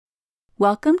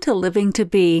Welcome to Living to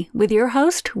Be with your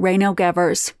host, Rayno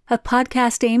Gevers, a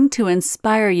podcast aimed to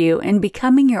inspire you in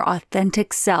becoming your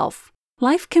authentic self.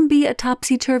 Life can be a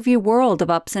topsy-turvy world of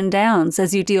ups and downs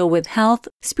as you deal with health,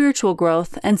 spiritual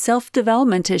growth, and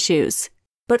self-development issues.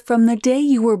 But from the day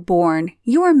you were born,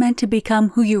 you are meant to become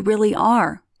who you really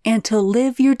are and to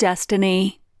live your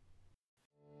destiny.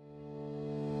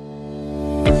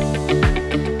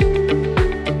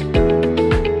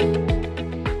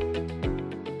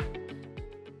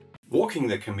 Walking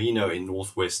the Camino in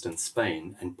northwestern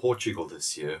Spain and Portugal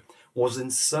this year was in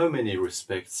so many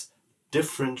respects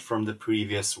different from the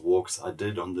previous walks I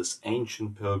did on this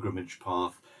ancient pilgrimage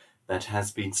path that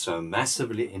has been so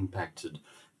massively impacted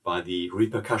by the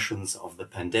repercussions of the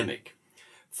pandemic.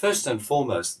 First and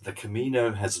foremost, the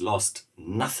Camino has lost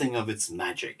nothing of its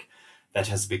magic that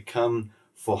has become,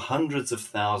 for hundreds of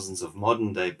thousands of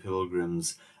modern-day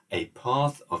pilgrims, a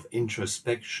path of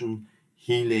introspection,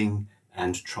 healing,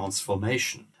 and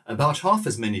transformation. About half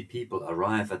as many people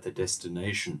arrive at the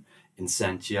destination in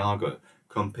Santiago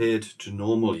compared to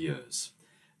normal years.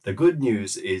 The good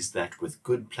news is that with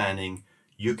good planning,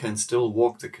 you can still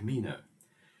walk the Camino.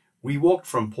 We walked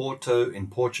from Porto in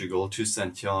Portugal to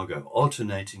Santiago,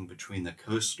 alternating between the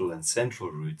coastal and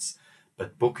central routes,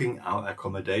 but booking our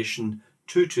accommodation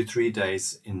 2 to 3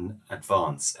 days in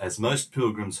advance, as most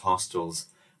pilgrims' hostels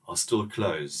are still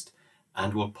closed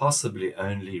and will possibly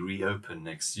only reopen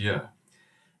next year.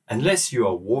 Unless you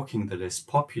are walking the less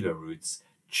popular routes,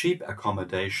 cheap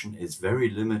accommodation is very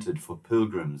limited for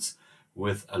pilgrims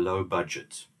with a low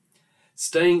budget.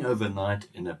 Staying overnight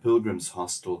in a pilgrim's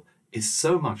hostel is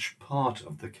so much part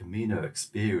of the Camino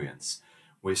experience,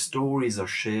 where stories are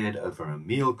shared over a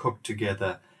meal cooked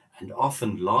together and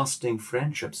often lasting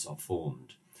friendships are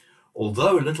formed.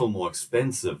 Although a little more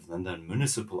expensive than the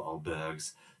municipal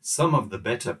albergues, some of the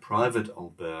better private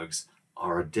albergues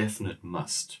are a definite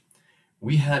must.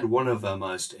 We had one of our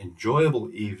most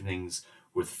enjoyable evenings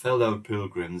with fellow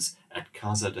pilgrims at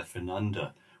Casa de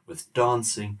Fernanda, with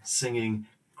dancing, singing,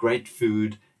 great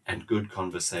food, and good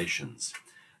conversations.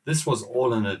 This was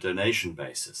all on a donation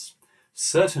basis.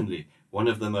 Certainly, one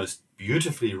of the most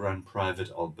beautifully run private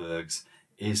albergues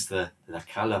is the La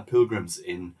Cala Pilgrims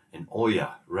Inn in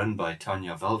Oya, run by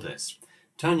Tanya Valdez.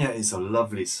 Tanya is a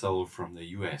lovely soul from the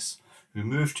US who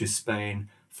moved to Spain,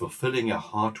 fulfilling a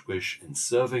heart wish in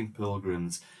serving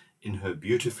pilgrims in her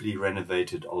beautifully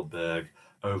renovated albergue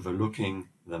overlooking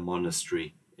the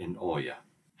monastery in Oya.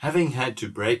 Having had to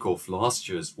break off last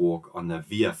year's walk on the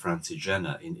Via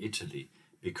Francigena in Italy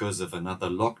because of another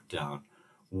lockdown,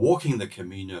 walking the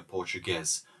Camino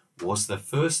Portugues was the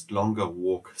first longer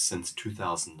walk since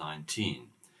 2019.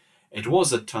 It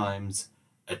was at times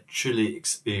a chilly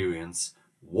experience,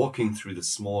 walking through the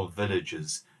small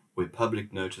villages where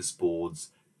public notice boards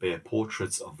bear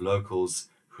portraits of locals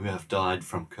who have died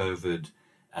from COVID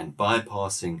and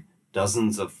bypassing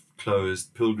dozens of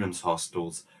closed pilgrims'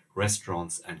 hostels,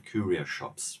 restaurants and courier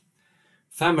shops.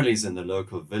 Families in the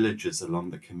local villages along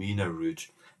the Camino route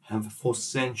have for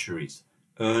centuries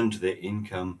earned their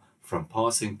income from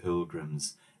passing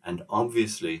pilgrims, and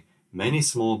obviously many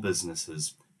small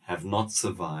businesses have not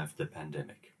survived the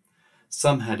pandemic.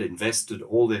 Some had invested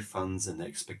all their funds in the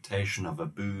expectation of a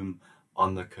boom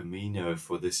on the Camino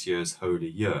for this year's Holy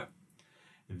Year.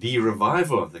 The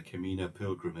revival of the Camino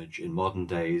pilgrimage in modern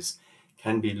days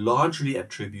can be largely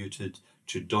attributed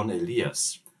to Don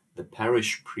Elias, the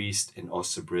parish priest in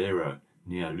Osobrero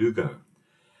near Lugo.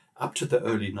 Up to the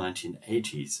early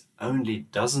 1980s, only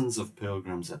dozens of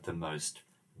pilgrims at the most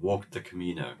walked the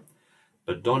Camino.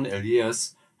 But Don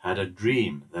Elias had a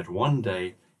dream that one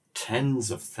day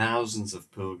tens of thousands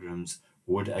of pilgrims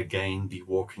would again be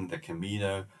walking the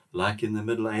Camino like in the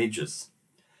Middle Ages.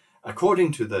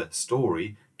 According to the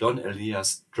story, Don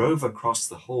Elias drove across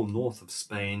the whole north of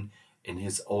Spain in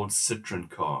his old Citroen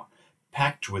car,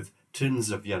 packed with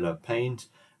tins of yellow paint,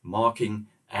 marking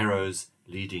arrows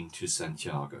leading to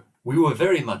Santiago. We were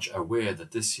very much aware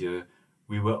that this year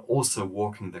we were also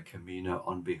walking the Camino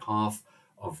on behalf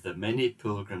of the many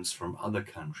pilgrims from other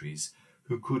countries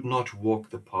who could not walk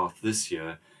the path this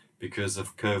year because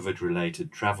of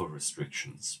COVID-related travel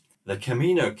restrictions. The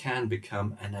Camino can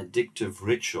become an addictive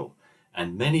ritual,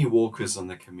 and many walkers on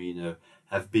the Camino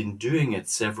have been doing it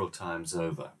several times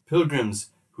over. Pilgrims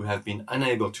who have been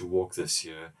unable to walk this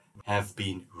year have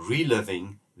been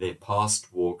reliving their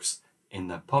past walks in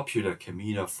the popular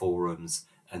Camino forums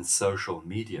and social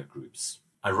media groups.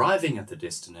 Arriving at the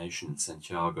destination in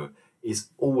Santiago is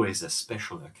always a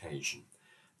special occasion.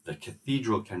 The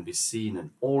cathedral can be seen in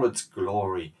all its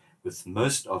glory, with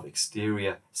most of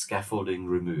exterior scaffolding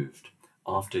removed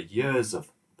after years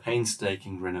of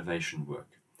painstaking renovation work.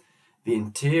 The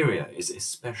interior is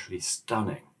especially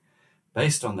stunning.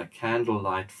 Based on the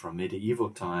candlelight from medieval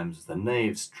times, the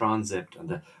naves, transept and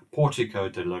the Portico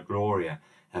della Gloria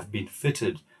have been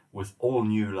fitted with all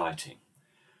new lighting.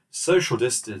 Social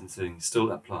distancing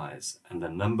still applies and the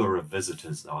number of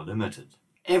visitors are limited.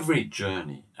 Every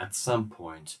journey at some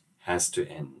point has to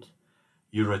end.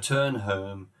 You return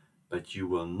home, but you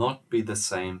will not be the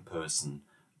same person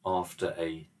after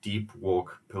a deep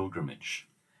walk pilgrimage.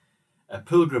 A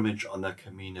pilgrimage on the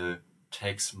Camino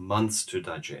takes months to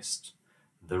digest.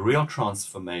 The real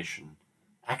transformation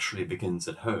actually begins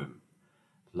at home.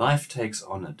 Life takes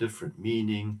on a different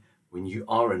meaning when you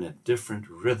are in a different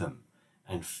rhythm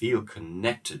and feel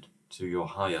connected to your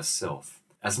higher self.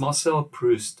 As Marcel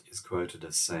Proust is quoted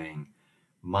as saying,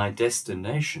 "My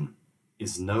destination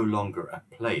is no longer a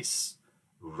place,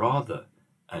 rather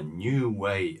a new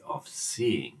way of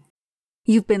seeing."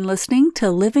 You've been listening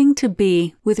to Living to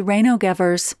Be with Reino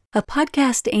Gevers, a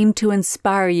podcast aimed to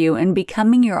inspire you in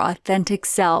becoming your authentic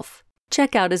self.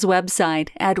 Check out his website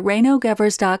at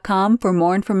reinogevers.com for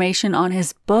more information on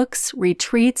his books,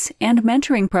 retreats, and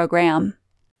mentoring program.